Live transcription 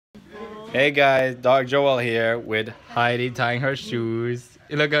Hey guys, Dog Joel here with Heidi tying her shoes.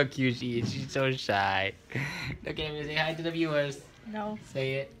 Look how cute she is. She's so shy. Look at me. Say hi to the viewers. No.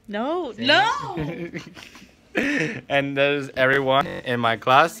 Say it. No. Say No. it. And there's everyone in my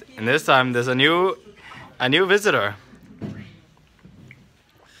class. And this time there's a new visitor.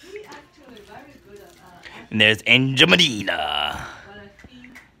 And there's Angel Medina.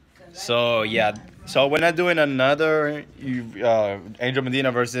 So yeah. So we're not doing another Angel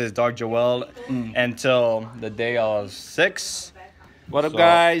Medina versus Dog Joel until the day of 6. What up,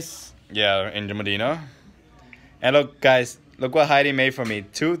 guys? Yeah, Angel Medina. And look, guys, look what Heidi made for me.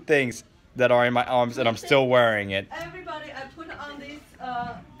 2 things that are in my arms, and I'm still wearing it. Everybody, I put on this.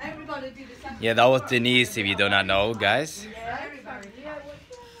 Everybody do the same. Yeah, that was Denise, if you do not know, guys. Everybody.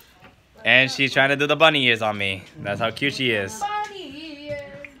 And she's trying to do the bunny ears on me. That's how cute she is.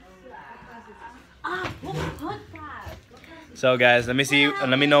 So guys, let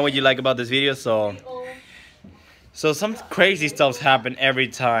me know what you like about this video. So some crazy stuff's happen every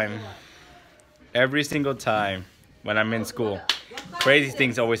time. Every single time when I'm in school. Crazy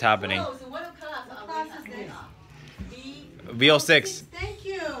things always happening. VO6. Thank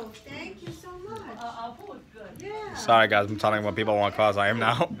you. Thank you so much. Yeah. Sorry guys, I'm telling what people want class I am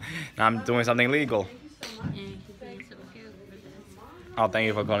now. Now I'm doing something legal. Oh, thank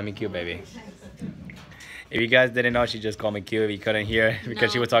you for calling me cute, baby. If you guys didn't know, she just called me cute. If you couldn't hear,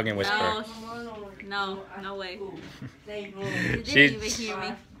 because she was talking whisper. No way. They She- didn't even hear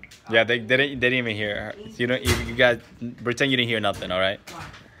me. Yeah, they didn't even hear her. You know, you guys pretend you didn't hear nothing. All right.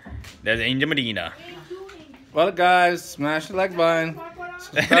 There's Angel Medina. Well, guys, smash the like button.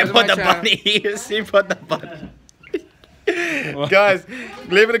 And put the bunny ears. He put the bunny. Guys,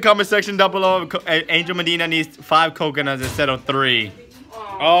 leave in the comment section down below. Angel Medina needs 5 coconuts instead of 3.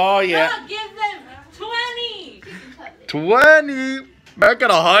 Oh, yeah. No, give them 20. 20. Make it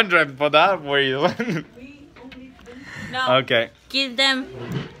 100 for that for you. No. Okay. Give them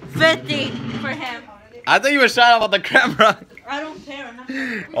 50 for him. I thought you were shy about the camera. I don't care. I'm not.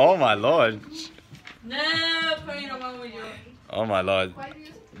 Oh my lord. No, Karina, what would you? Oh my lord.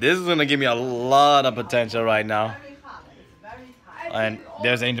 This is gonna give me a lot of potential right now. And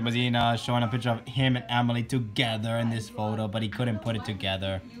there's Angel Medina showing a picture of him and Emily together in this photo, but he couldn't put it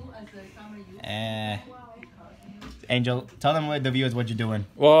together. Angel, tell them the viewers what you're doing.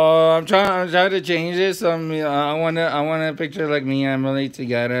 Well, I'm trying to change this. I want a picture like me and Emily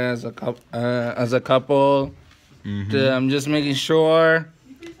together as a couple. I'm just making sure.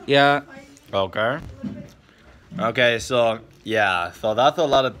 Yeah. Okay. Okay, so yeah, so that's a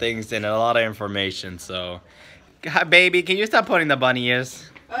lot of things and a lot of information. So, God, baby, can you stop putting the bunny ears?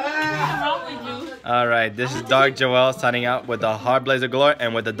 What's wrong with you? All right, this is Dog Joel signing out with the Heart Blazer Glory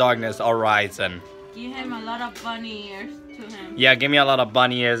and with the darkness horizon. Give him a lot of bunny ears to him. Yeah, give me a lot of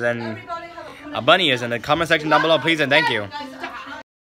bunny ears and bunny ears in the comment section down below, please, and thank you.